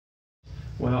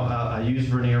Well, I use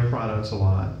Vernier products a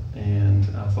lot, and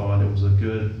I thought it was a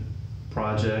good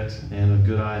project and a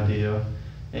good idea.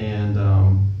 And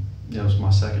it was my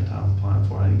second time applying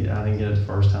for it. I didn't get it the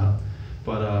first time,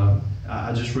 but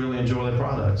I just really enjoy the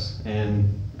products,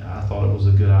 and I thought it was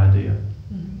a good idea.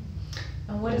 Mm-hmm.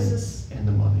 And what is this? And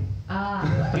the money.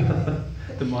 Ah.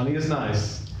 The money is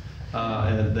nice,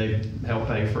 and they help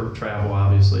pay for travel,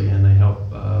 obviously, and they help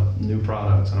new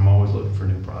products. And I'm always looking for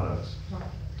new products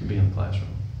to be in the classroom.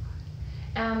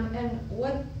 And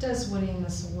what does winning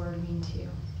this award mean to you?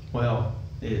 Well,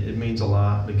 it means a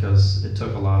lot because it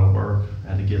took a lot of work.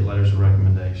 I had to get letters of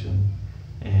recommendation,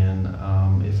 and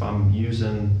if I'm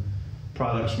using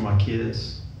products for my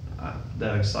kids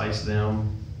that excites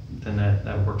them, then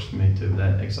that works for me too.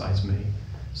 That excites me.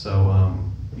 So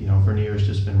you know, Vernier has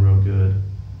just been real good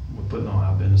with putting on.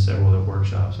 I've been to several of their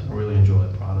workshops, and I really enjoy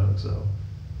the product. So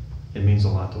it means a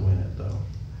lot to win it, though.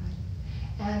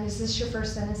 And is this your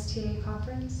first NSTA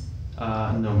conference?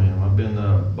 No, ma'am. I've been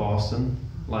to Boston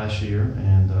last year,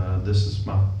 and this is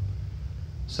my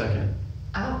second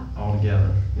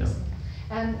altogether. Yep.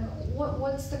 And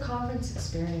what's the conference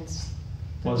experience?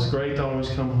 Well, it's great to always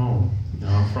come home. You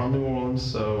know, I'm from New Orleans,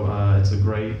 so it's a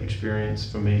great experience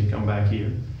for me to come back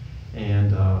here.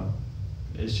 And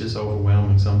it's just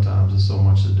overwhelming sometimes. There's so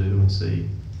much to do and see.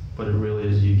 But it really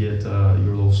is, you get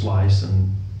your little slice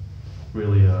and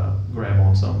really grab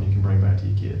on something you can bring back to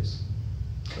your kids.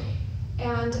 So.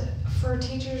 And for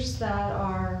teachers that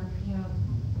are, you know,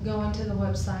 going to the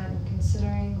website and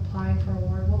considering applying for an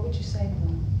award, what would you say to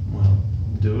them? Well,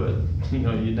 do it. You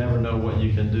know, you never know what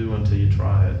you can do until you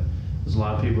try it. There's a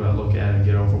lot of people that look at it and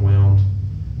get overwhelmed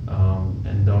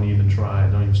and don't even try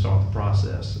it, don't even start the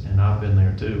process. And I've been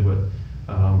there too,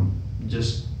 but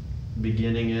just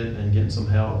beginning it and getting some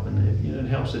help, and you know, it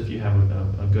helps if you have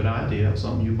a good idea,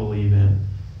 something you believe in,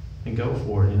 and go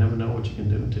for it. You never know what you can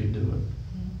do until you do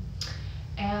it.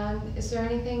 And is there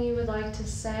anything you would like to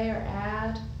say or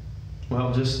add?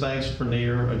 Well, just thanks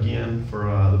Vernier again for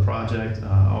the project.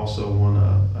 I also won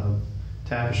a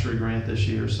tapestry grant this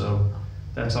year, so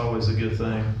that's always a good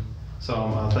thing. So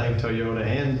I thank Toyota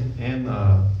and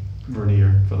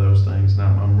Vernier for those things, and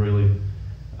I'm really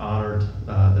honored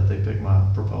that they picked my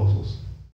proposals.